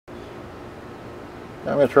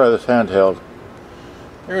I'm going to try this handheld.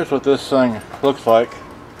 Here's what this thing looks like.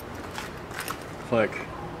 It's like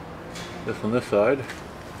this on this side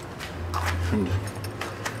and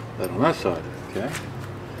that on that side. Okay.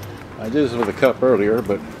 I did this with a cup earlier,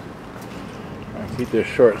 but I'll keep this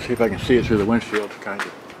short and see if I can see it through the windshield. Kind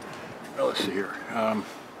of. Oh, let's see here. Yeah,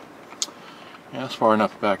 it's far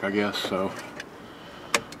enough back, I guess. So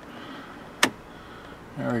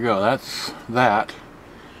there we go. That's that.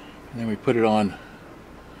 And then we put it on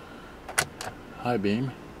high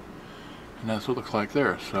beam, and that's what it looks like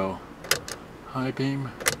there. So high beam,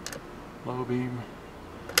 low beam,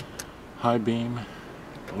 high beam,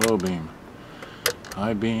 low beam,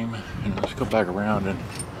 high beam, and let's go back around, and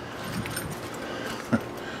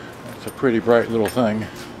it's a pretty bright little thing.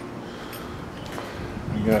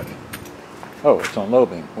 We got, oh, it's on low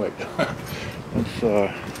beam. Wait, let's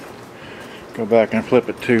go back and flip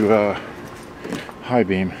it to high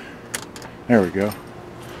beam. There we go.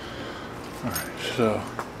 Alright, so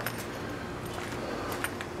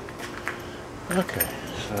okay,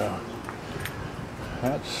 so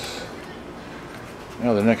that's,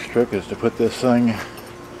 now the next trick is to put this thing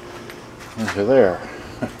into there.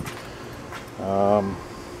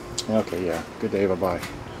 Okay, yeah, good day, bye-bye.